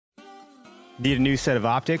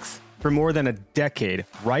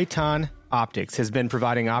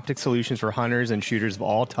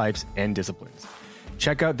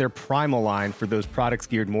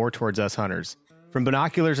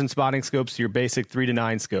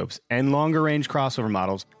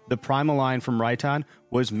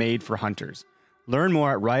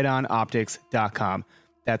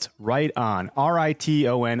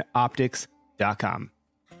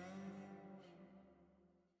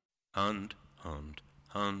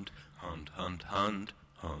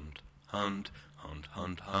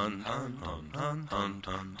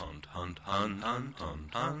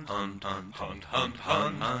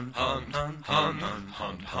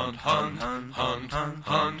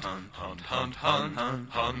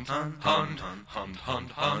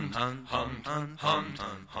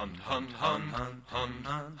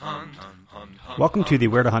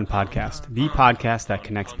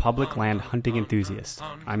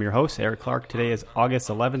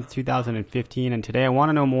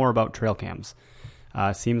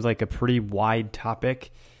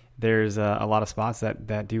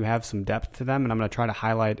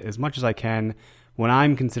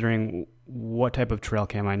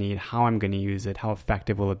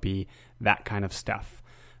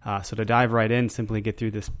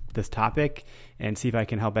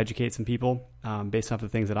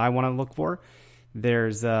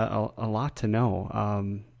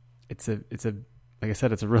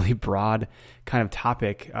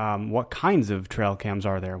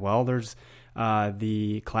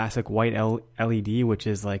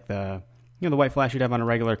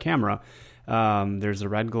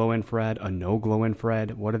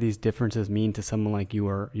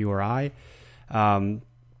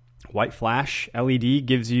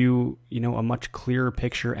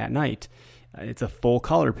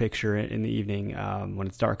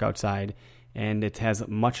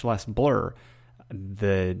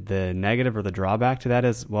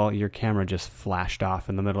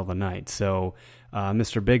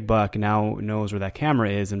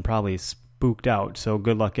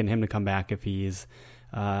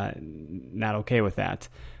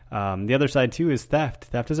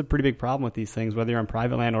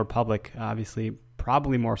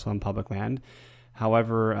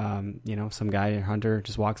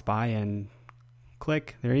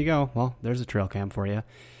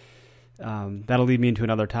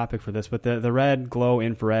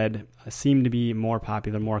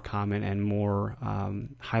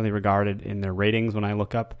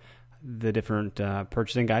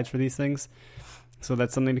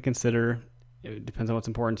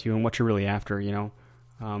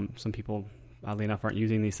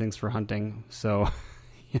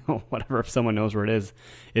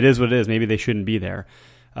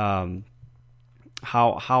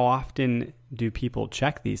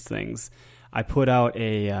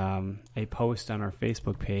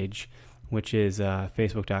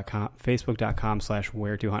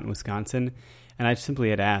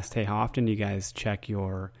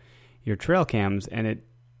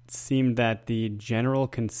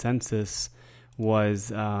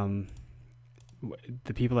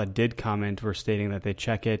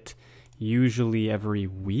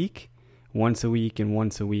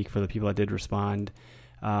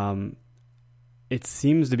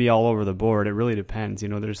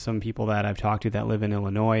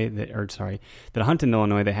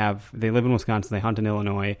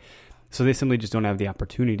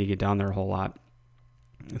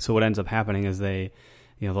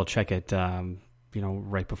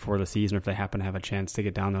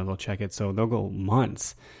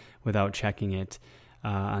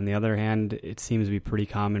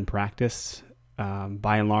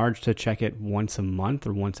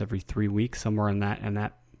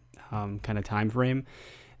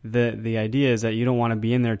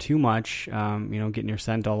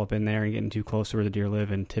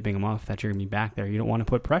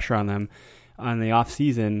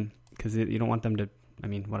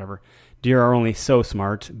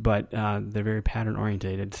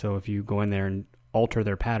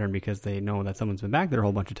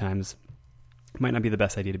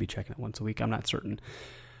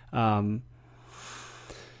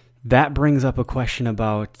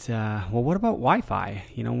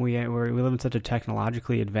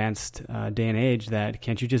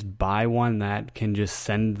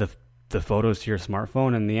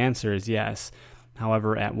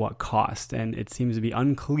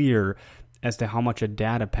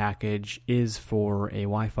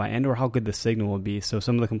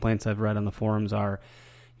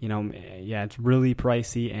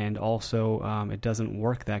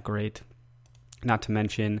Not to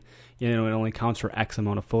mention, it only counts for X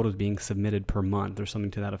amount of photos being submitted per month or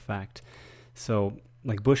something to that effect. So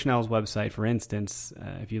like Bushnell's website, for instance,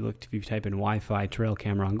 if you type in Wi-Fi trail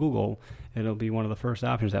camera on Google, it'll be one of the first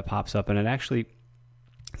options that pops up. And it actually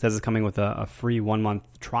says it's coming with a free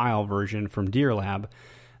 1-month trial version from Deer Lab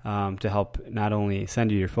to help not only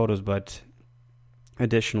send you your photos, but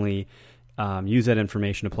additionally use that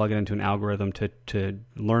information to plug it into an algorithm to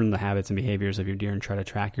learn the habits and behaviors of your deer and try to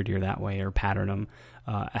track your deer that way or pattern them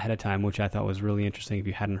ahead of time, which I thought was really interesting. If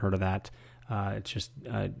you hadn't heard of that, it's just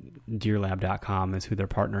deerlab.com is who they're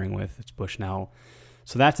partnering with. It's Bushnell.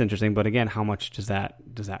 So that's interesting. But again, how much does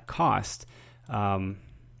that cost? And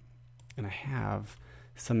I have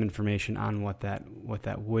some information on what that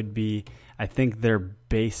would be. I think their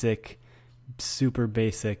super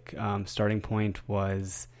basic starting point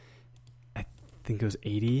was, I think it was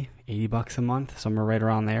 $80 a month, somewhere right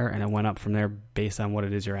around there, and it went up from there based on what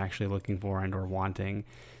it is you're actually looking for and or wanting.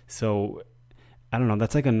 So I don't know,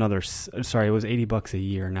 that's like it was $80 a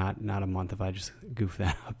year, not a month, if I just goof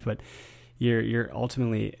that up. But you're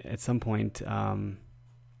ultimately at some point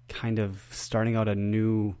kind of starting out a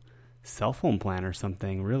new cell phone plan or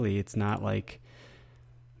something. Really, it's not like,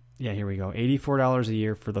 here we go, $84 a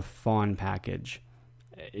year for the fawn package.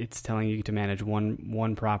 It's telling you to manage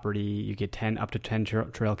one property. You get up to 10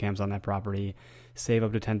 trail cams on that property, save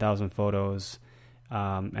up to 10,000 photos,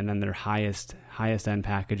 and then their highest end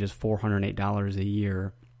package is $408 a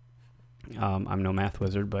year. I'm no math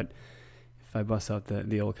wizard, but if I bust out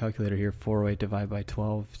the old calculator here, 408 divided by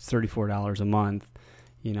 12, it's $34 a month.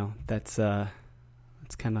 That's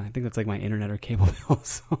kind of, I think that's like my internet or cable bill.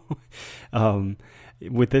 So,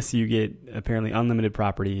 with this, you get apparently unlimited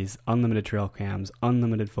properties, unlimited trail cams,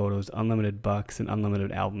 unlimited photos, unlimited bucks, and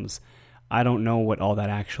unlimited albums. I don't know what all that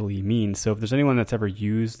actually means. So if there's anyone that's ever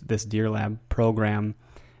used this Deer Lab program,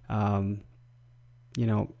 chime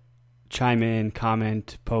in,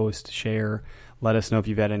 comment, post, share, let us know if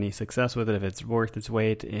you've had any success with it, if it's worth its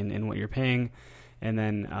weight in what you're paying. And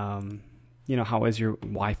then, how is your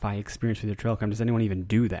Wi-Fi experience with your trail cam? Does anyone even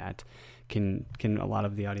do that? Can a lot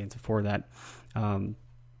of the audience afford that?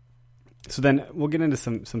 So then we'll get into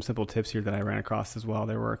some simple tips here that I ran across as well.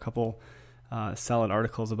 There were a couple solid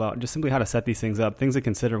articles about just simply how to set these things up, things to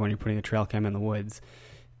consider when you're putting a trail cam in the woods.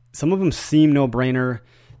 Some of them seem no-brainer.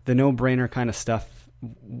 The no-brainer kind of stuff,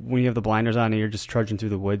 when you have the blinders on and you're just trudging through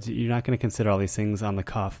the woods, you're not going to consider all these things on the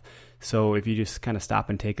cuff. So if you just kind of stop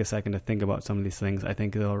and take a second to think about some of these things, I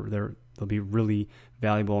think they'll be really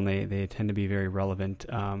valuable, and they tend to be very relevant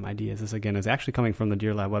ideas. This, again, is actually coming from the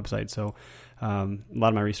Deer Lab website. So a lot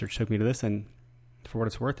of my research took me to this, and for what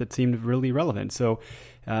it's worth, it seemed really relevant. So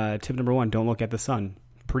tip number 1, don't look at the sun.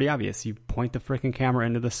 Pretty obvious. You point the freaking camera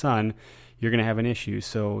into the sun, you're going to have an issue.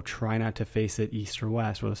 So try not to face it east or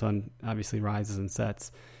west, where the sun obviously rises and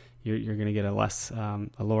sets. You're going to get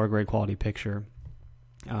a lower grade quality picture.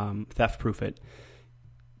 Theft proof it.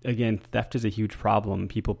 Again, theft is a huge problem.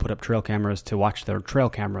 People put up trail cameras to watch their trail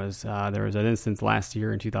cameras. There was an instance last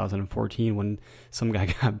year in 2014 when some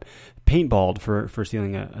guy got paintballed for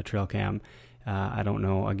stealing a trail cam. I don't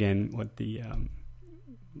know, again, what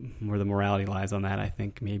where the morality lies on that. I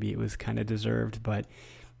think maybe it was kind of deserved, but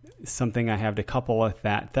something I have to couple with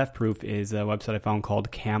that theft proof is a website I found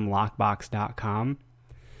called camlockbox.com,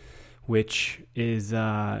 which is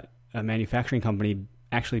a manufacturing company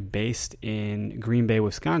actually based in Green Bay,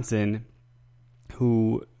 Wisconsin,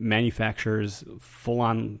 who manufactures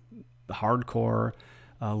full-on hardcore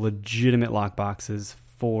legitimate lock boxes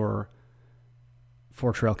for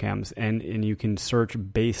trail cams, and you can search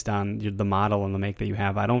based on the model and the make that you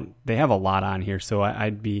have. They have a lot on here, so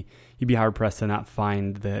you'd be hard pressed to not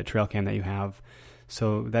find the trail cam that you have.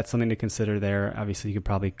 So that's something to consider there. Obviously, you could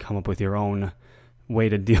probably come up with your own way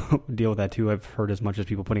to deal with that too. I've heard as much as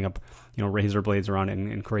people putting up, razor blades around it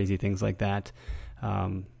and crazy things like that.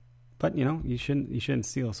 But you shouldn't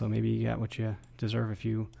steal. So maybe you got what you deserve if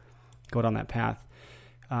you go down that path.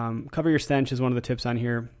 Cover your stench is one of the tips on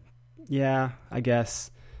here. Yeah, I guess.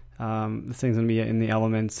 This thing's going to be in the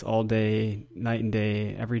elements all day, night and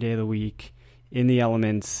day, every day of the week. In the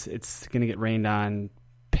elements, it's going to get rained on,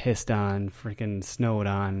 pissed on, freaking snowed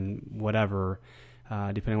on, whatever,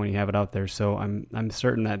 depending on when you have it out there. So I'm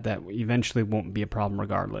certain that eventually won't be a problem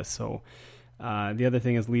regardless. So the other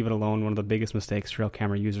thing is leave it alone. One of the biggest mistakes trail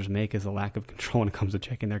camera users make is a lack of control when it comes to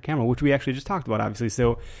checking their camera, which we actually just talked about, obviously.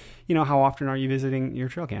 So, how often are you visiting your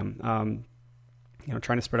trail cam?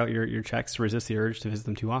 Trying to spread out your checks to resist the urge to visit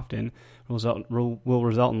them too often will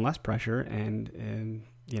result in less pressure, and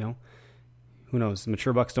who knows?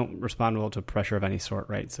 Mature bucks don't respond well to pressure of any sort,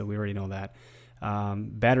 right? So we already know that.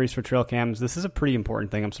 Batteries for trail cams. This is a pretty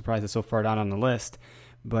important thing. I'm surprised it's so far down on the list,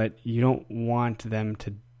 but you don't want them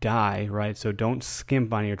to die, right? So don't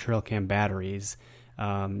skimp on your trail cam batteries.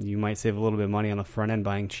 You might save a little bit of money on the front end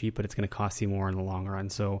buying cheap, but it's going to cost you more in the long run.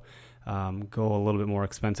 So go a little bit more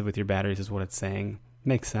expensive with your batteries is what it's saying.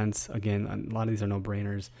 Makes sense. Again, a lot of these are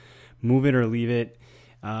no-brainers. Move it or leave it.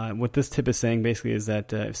 What this tip is saying basically is that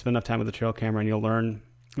spend enough time with the trail camera and you'll learn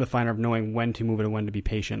the fine art of knowing when to move it and when to be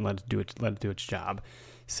patient. Let it do its job.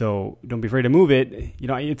 So don't be afraid to move it. You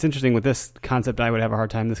know, it's interesting with this concept. I would have a hard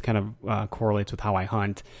time. This kind of correlates with how I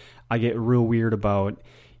hunt. I get real weird about,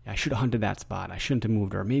 I should have hunted that spot. I shouldn't have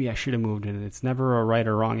moved, or maybe I should have moved. And it's never a right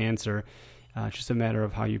or wrong answer. It's just a matter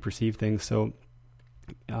of how you perceive things. So,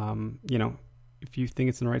 you know, if you think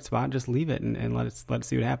it's in the right spot, just leave it and let it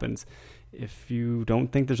see what happens. If you don't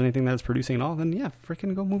think there's anything that's producing at all, then yeah,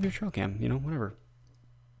 freaking go move your trail cam. You know, whatever.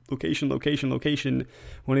 Location. One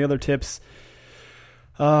of the other tips,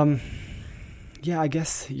 yeah, I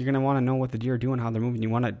guess you're going to want to know what the deer are doing, how they're moving. You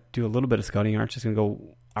want to do a little bit of scouting. You aren't just going to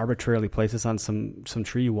go arbitrarily place this on some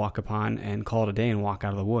tree you walk upon and call it a day and walk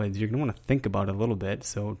out of the woods. You're going to want to think about it a little bit.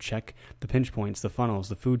 So check the pinch points, the funnels,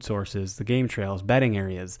 the food sources, the game trails, bedding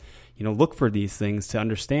areas. You know, look for these things to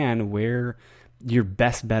understand where your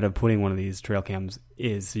best bet of putting one of these trail cams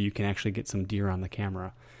is, so you can actually get some deer on the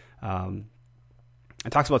camera. It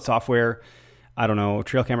talks about software. I don't know.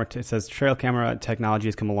 It says trail camera technology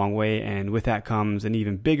has come a long way, and with that comes an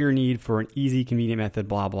even bigger need for an easy, convenient method.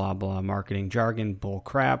 Blah blah blah. Marketing jargon, bull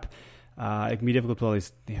crap. It can be difficult to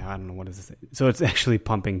always. Yeah, I don't know what is this. So it's actually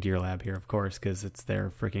pumping Deer Lab here, of course, because it's their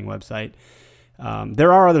freaking website.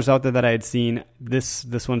 There are others out there that I had seen.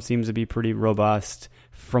 This one seems to be pretty robust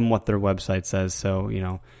from what their website says. So, you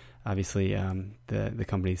know, obviously the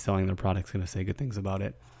company selling their product is going to say good things about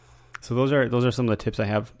it. So those are some of the tips I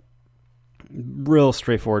have. Real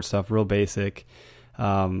straightforward stuff, real basic.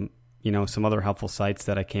 You know, some other helpful sites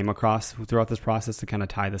that I came across throughout this process to kind of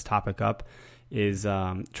tie this topic up is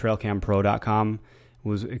trailcampro.com.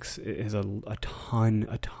 Is a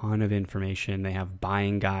ton of information. They have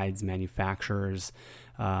buying guides, manufacturers.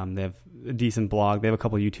 They have a decent blog. They have a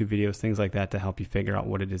couple of YouTube videos, things like that, to help you figure out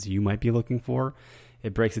what it is you might be looking for.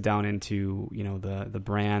 It breaks it down into, you know, the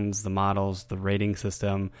brands, the models, the rating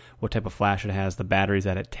system, what type of flash it has, the batteries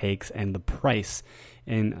that it takes, and the price.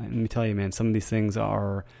 And let me tell you, man, some of these things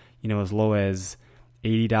are, you know, as low as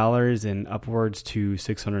 $80 and upwards to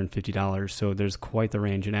 $650. So there's quite the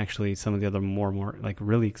range. And actually some of the other more like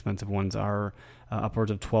really expensive ones are upwards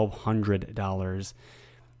of $1,200.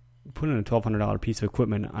 Putting a $1,200 piece of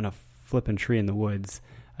equipment on a flipping tree in the woods,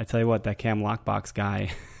 I tell you what, that Cam Lockbox guy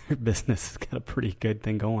business has got a pretty good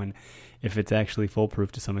thing going if it's actually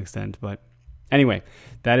foolproof to some extent. But anyway,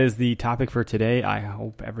 that is the topic for today. I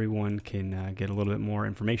hope everyone can get a little bit more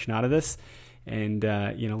information out of this. And,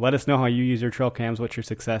 you know, let us know how you use your trail cams, what your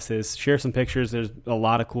success is. Share some pictures. There's a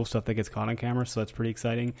lot of cool stuff that gets caught on camera, so that's pretty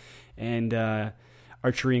exciting. And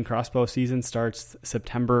archery and crossbow season starts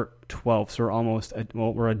September 12th,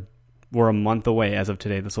 so we're a month away as of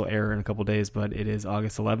today. This will air in a couple days, but it is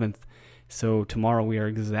August 11th. So tomorrow we are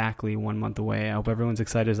exactly 1 month away. I hope everyone's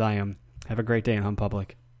excited as I am. Have a great day in Hunt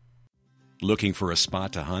Public. Looking for a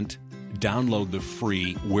spot to hunt? Download the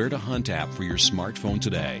free Where to Hunt app for your smartphone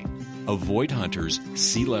today. Avoid hunters,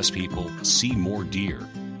 see less people, see more deer.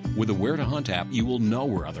 With the Where to Hunt app, you will know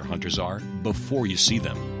where other hunters are before you see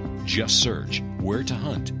them. Just search Where to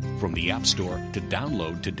Hunt from the App Store to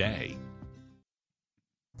download today.